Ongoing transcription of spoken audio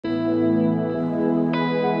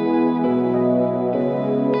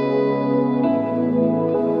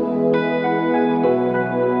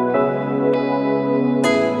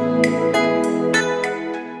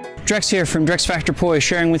Drex here from Drex Factor Poi,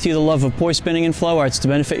 sharing with you the love of poi spinning and flow arts to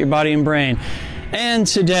benefit your body and brain. And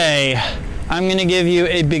today, I'm going to give you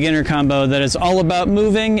a beginner combo that is all about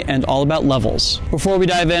moving and all about levels. Before we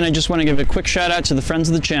dive in, I just want to give a quick shout out to the friends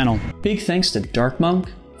of the channel. Big thanks to Dark Monk,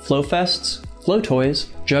 Flow Fests, Flow Toys,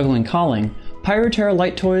 Juggling Calling, Pyroterra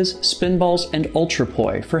Light Toys, Spinballs, and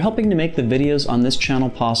Ultrapoi for helping to make the videos on this channel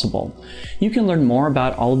possible. You can learn more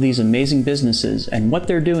about all of these amazing businesses and what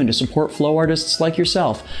they're doing to support flow artists like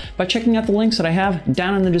yourself by checking out the links that I have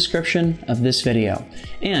down in the description of this video.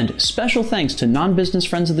 And special thanks to non-business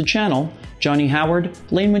friends of the channel, Johnny Howard,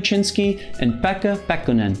 Lain Mochinsky, and Pekha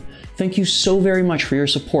Pekkonen. Thank you so very much for your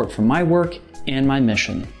support for my work and my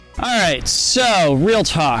mission. Alright, so real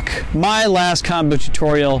talk. My last combo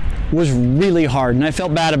tutorial was really hard and I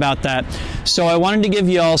felt bad about that. So I wanted to give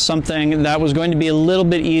you all something that was going to be a little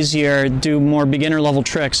bit easier, do more beginner level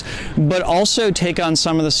tricks, but also take on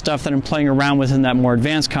some of the stuff that I'm playing around with in that more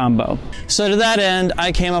advanced combo. So to that end,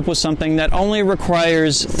 I came up with something that only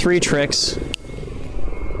requires 3 tricks.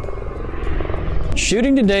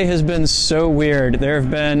 Shooting today has been so weird. There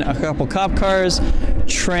have been a couple cop cars,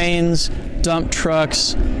 trains, dump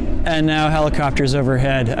trucks, and now helicopters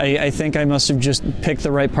overhead. I think I must have just picked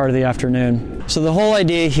the right part of the afternoon. So the whole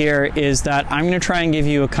idea here is that I'm going to try and give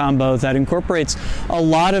you a combo that incorporates a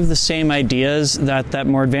lot of the same ideas that that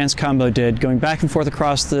more advanced combo did, going back and forth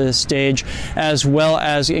across the stage, as well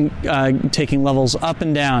as taking levels up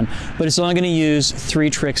and down, but it's only going to use 3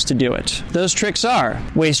 tricks to do it. Those tricks are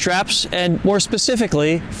waist straps, and more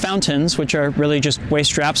specifically, fountains, which are really just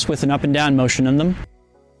waist straps with an up and down motion in them.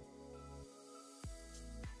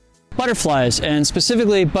 Butterflies, and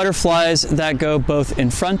specifically butterflies that go both in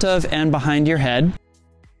front of and behind your head.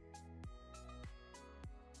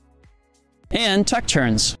 And tuck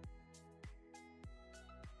turns.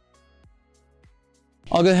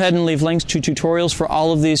 I'll go ahead and leave links to tutorials for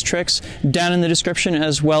all of these tricks down in the description,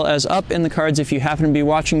 as well as up in the cards if you happen to be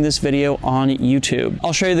watching this video on YouTube.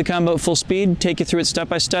 I'll show you the combo at full speed, take you through it step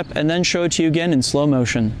by step, and then show it to you again in slow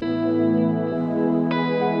motion.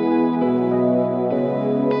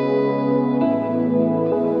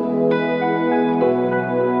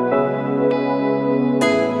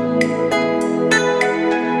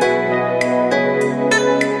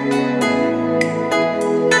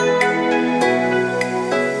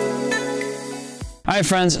 Alright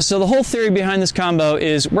friends, so the whole theory behind this combo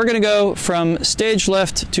is we're going to go from stage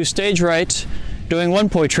left to stage right doing 1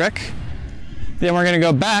 poi trick. Then we're going to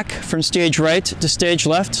go back from stage right to stage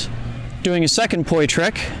left doing a 2nd poi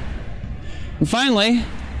trick. And finally,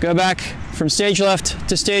 go back from stage left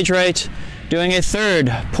to stage right doing a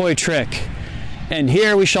 3rd poi trick. And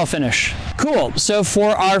here we shall finish. Cool, so for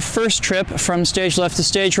our first trip from stage left to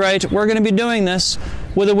stage right, we're going to be doing this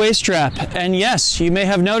with a waist strap. And yes, you may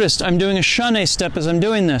have noticed I'm doing a shane step as I'm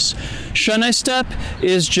doing this. Shane step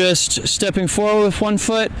is just stepping forward with 1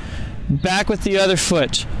 foot, back with the other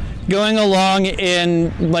foot, going along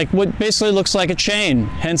in like what basically looks like a chain,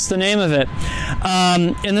 hence the name of it.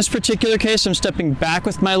 In this particular case, I'm stepping back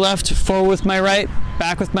with my left, forward with my right,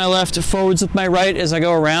 back with my left, forwards with my right as I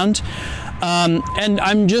go around. And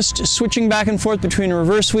I'm just switching back and forth between a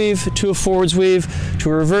reverse weave to a forwards weave to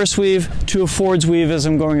a reverse weave to a forwards weave as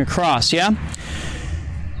I'm going across, yeah?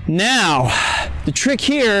 Now, the trick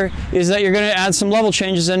here is that you're going to add some level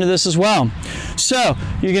changes into this as well. So,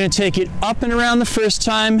 you're going to take it up and around the first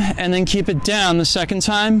time and then keep it down the second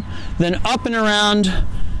time, then up and around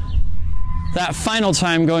that final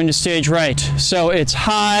time going to stage right. So it's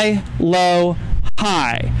high, low,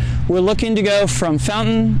 high. We're looking to go from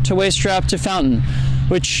fountain to waist strap to fountain,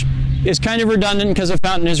 which is kind of redundant because a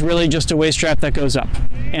fountain is really just a waist strap that goes up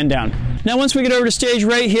and down. Now once we get over to stage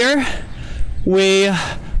right here, we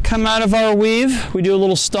come out of our weave, we do a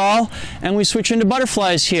little stall, and we switch into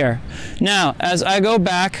butterflies here. Now, as I go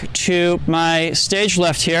back to my stage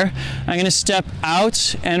left here, I'm going to step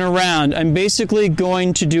out and around. I'm basically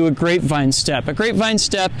going to do a grapevine step. A grapevine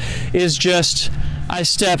step is just, I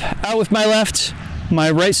step out with my left, my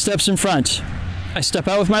right steps in front. I step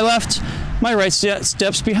out with my left, my right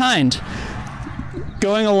steps behind.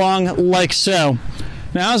 Going along like so.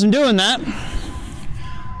 Now as I'm doing that,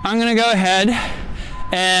 I'm going to go ahead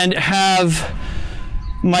and have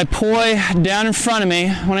my poi down in front of me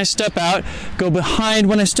when I step out, go behind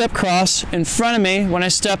when I step cross, in front of me when I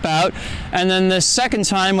step out, and then the second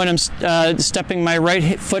time when I'm stepping my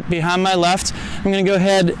right foot behind my left, I'm going to go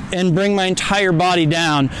ahead and bring my entire body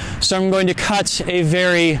down. So I'm going to cut a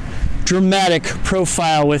very dramatic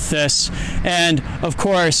profile with this, and of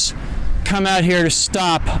course come out here to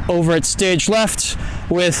stop over at stage left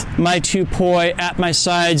with my 2 poi at my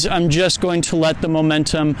sides. I'm just going to let the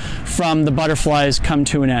momentum from the butterflies come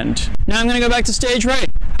to an end. Now I'm going to go back to stage right.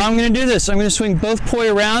 How I'm going to do this, I'm going to swing both poi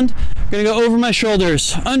around. I'm going to go over my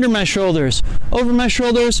shoulders, under my shoulders, over my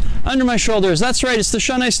shoulders, under my shoulders. That's right, it's the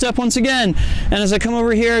shunai step once again. And as I come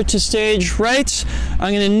over here to stage right,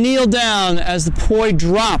 I'm going to kneel down as the poi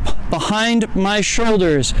drop behind my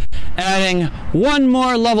shoulders, adding one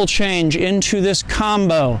more level change into this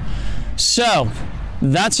combo. So,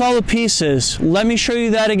 that's all the pieces. Let me show you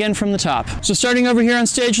that again from the top. So starting over here on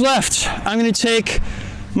stage left, I'm going to take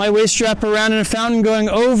my waist strap around in a fountain, going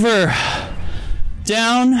over,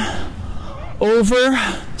 down, over,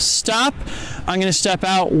 stop. I'm going to step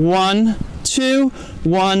out 1, 2,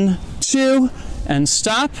 1, 2, and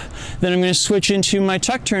stop. Then I'm going to switch into my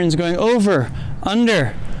tuck turns, going over,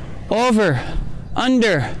 under, over,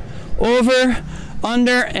 under, over,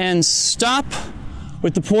 under, and stop,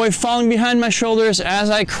 with the poi falling behind my shoulders as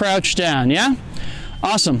I crouch down, yeah?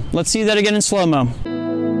 Awesome. Let's see that again in slow-mo.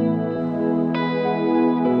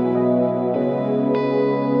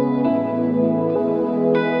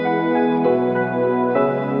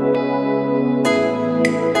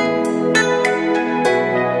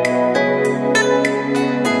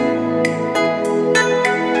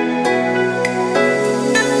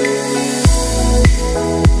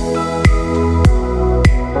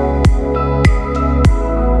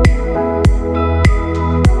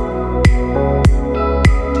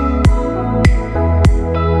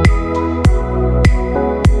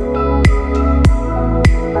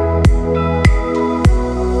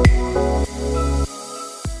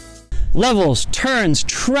 Levels, turns,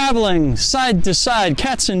 traveling, side to side,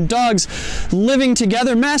 cats and dogs living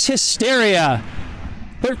together, mass hysteria.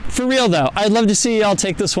 But for real though, I'd love to see y'all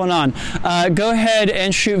take this one on. Go ahead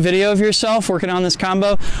and shoot video of yourself working on this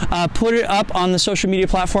combo. Put it up on the social media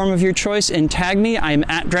platform of your choice and tag me. I'm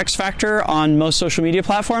at DrexFactor on most social media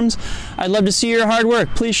platforms. I'd love to see your hard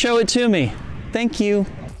work. Please show it to me. Thank you.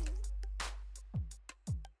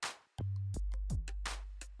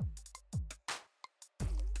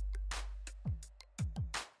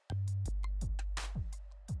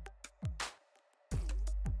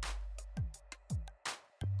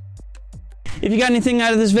 If you got anything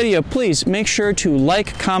out of this video, please make sure to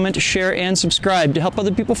like, comment, share, and subscribe to help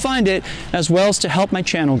other people find it, as well as to help my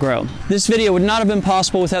channel grow. This video would not have been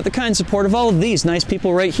possible without the kind support of all of these nice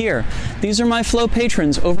people right here. These are my Flow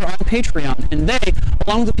patrons over on Patreon, and they,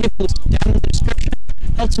 along with the people listed down in the description,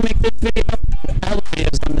 help to make this video and all the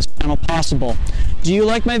videos on this channel possible. Do you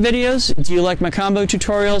like my videos? Do you like my combo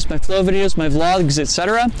tutorials, my flow videos, my vlogs,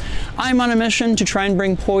 etc.? I'm on a mission to try and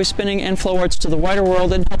bring poi spinning and flow arts to the wider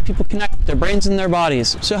world and help people connect with their brains and their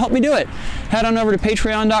bodies. So help me do it. Head on over to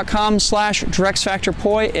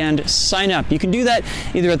patreon.com/DrexFactorPoi and sign up. You can do that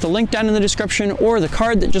either at the link down in the description or the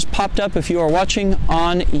card that just popped up if you are watching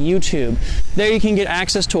on YouTube. There you can get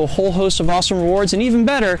access to a whole host of awesome rewards, and even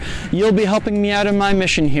better, you'll be helping me out in my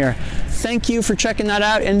mission here. Thank you for checking that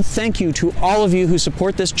out, and thank you to all of you who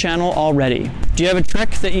support this channel already. Do you have a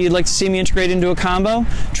trick that you'd like to see me integrate into a combo?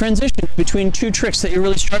 Transition between two tricks that you're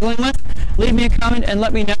really struggling with? Leave me a comment and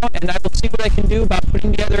let me know, and I will see what I can do about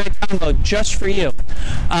putting together a combo just for you.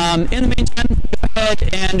 In the meantime, go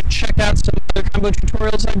ahead and check out some other combo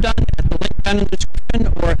tutorials I've done at the link down in the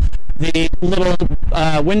description, or the little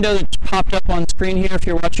window that popped up on screen here if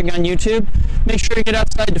you're watching on YouTube. Make sure you get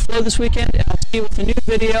outside to flow this weekend, and I'll see you with a new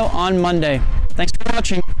video on Monday. Thanks for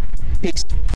watching. Peace.